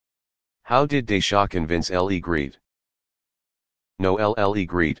How did Deschamps convince L. Graet? Noël L.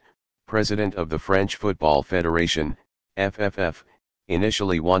 Graet, president of the French Football Federation, FFF,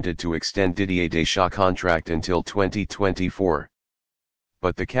 initially wanted to extend Didier Deschamps' contract until 2024.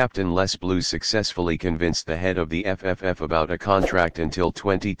 But the captain Les Bleus successfully convinced the head of the FFF about a contract until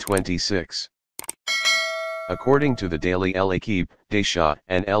 2026. According to the Daily L'Équipe, Deschamps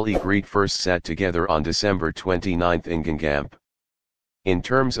and L. Graet first sat together on December 29 in Guingamp. In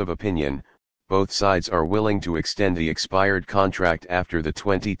terms of opinion, both sides are willing to extend the expired contract after the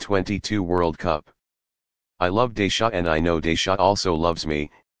 2022 World Cup. I love Deschamps and I know Deschamps also loves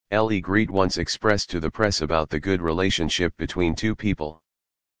me, L. Graet once expressed to the press about the good relationship between two people.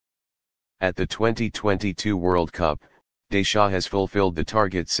 At the 2022 World Cup, Deschamps has fulfilled the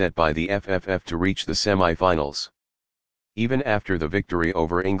target set by the FFF to reach the semi-finals. Even after the victory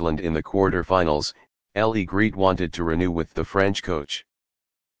over England in the quarter-finals, L. Graet wanted to renew with the French coach.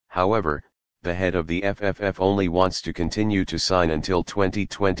 However, the head of the FFF only wants to continue to sign until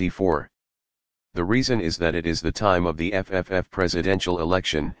 2024. The reason is that it is the time of the FFF presidential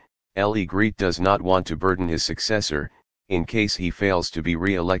election. L. Graet does not want to burden his successor, in case he fails to be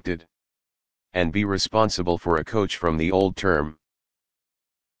re-elected, and be responsible for a coach from the old term.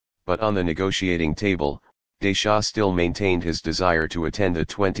 But on the negotiating table, Deschamps still maintained his desire to attend the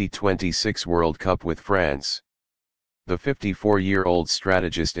 2026 World Cup with France. The 54-year-old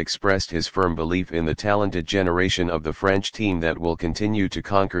strategist expressed his firm belief in the talented generation of the French team that will continue to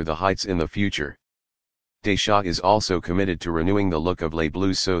conquer the heights in the future. Deschamps is also committed to renewing the look of Les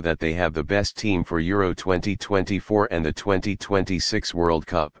Bleus so that they have the best team for Euro 2024 and the 2026 World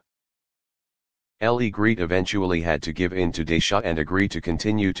Cup. L. Graet eventually had to give in to Deschamps and agree to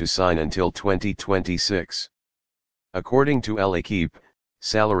continue to sign until 2026. According to L'Équipe,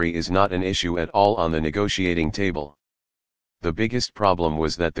 salary is not an issue at all on the negotiating table. The biggest problem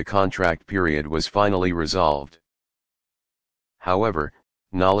was that the contract period was finally resolved. However,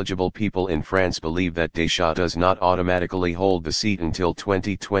 knowledgeable people in France believe that Deschamps does not automatically hold the seat until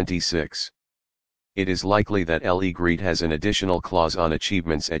 2026. It is likely that L. Graet has an additional clause on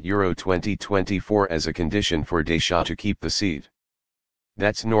achievements at Euro 2024 as a condition for Deschamps to keep the seat.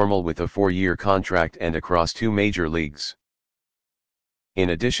 That's normal with a 4-year contract and across 2 major leagues. In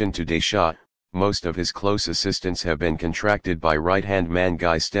addition to Deschamps, most of his close assistants have been contracted by right-hand man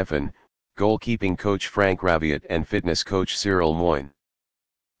Guy Stéphane, goalkeeping coach Franck Raviot and fitness coach Cyril Moyne.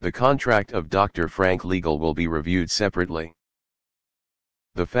 The contract of Dr. Frank Legal will be reviewed separately.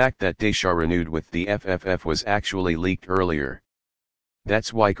 The fact that Deschamps renewed with the FFF was actually leaked earlier.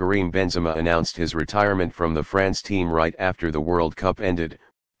 That's why Karim Benzema announced his retirement from the France team right after the World Cup ended,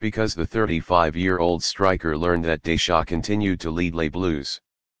 because the 35-year-old striker learned that Deschamps continued to lead Les Bleus.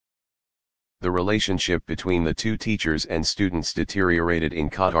 The relationship between the two teachers and students deteriorated in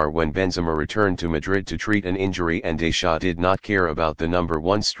Qatar when Benzema returned to Madrid to treat an injury and Deschamps did not care about the number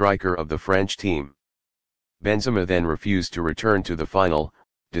 1 striker of the French team. Benzema then refused to return to the final,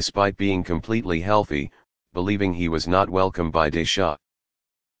 despite being completely healthy, believing he was not welcome by Deschamps.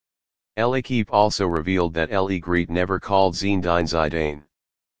 L'Équipe also revealed that L. Graet never called Zinedine Zidane.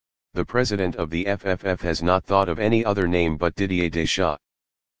 The president of the FFF has not thought of any other name but Didier Deschamps.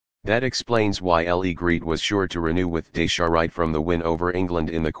 That explains why L. Graet was sure to renew with Deschamps right from the win over England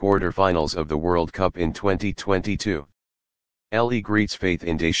in the quarter-finals of the World Cup in 2022. L. Graet's faith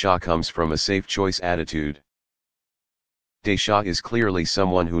in Deschamps comes from a safe choice attitude. Deschamps is clearly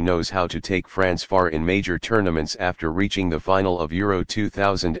someone who knows how to take France far in major tournaments after reaching the final of Euro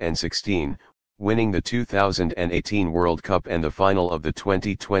 2016, winning the 2018 World Cup and the final of the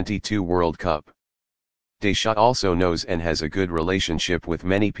 2022 World Cup. Deschamps also knows and has a good relationship with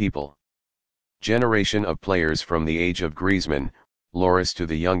many people. Generation of players from the age of Griezmann, Lloris to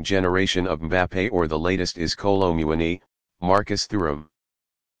the young generation of Mbappé or the latest is Kolo Muani, Marcus Thuram.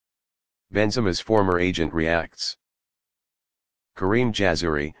 Benzema's former agent reacts. Karim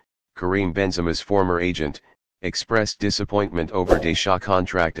Jazuri, Karim Benzema's former agent, expressed disappointment over Deschamps'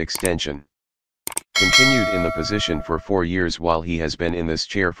 contract extension. Continued in the position for 4 years while he has been in this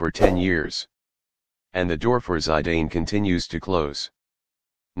chair for 10 years. And the door for Zidane continues to close.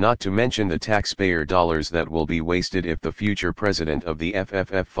 Not to mention the taxpayer dollars that will be wasted if the future president of the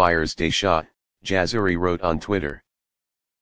FFF fires Deschamps, Jazuri wrote on Twitter.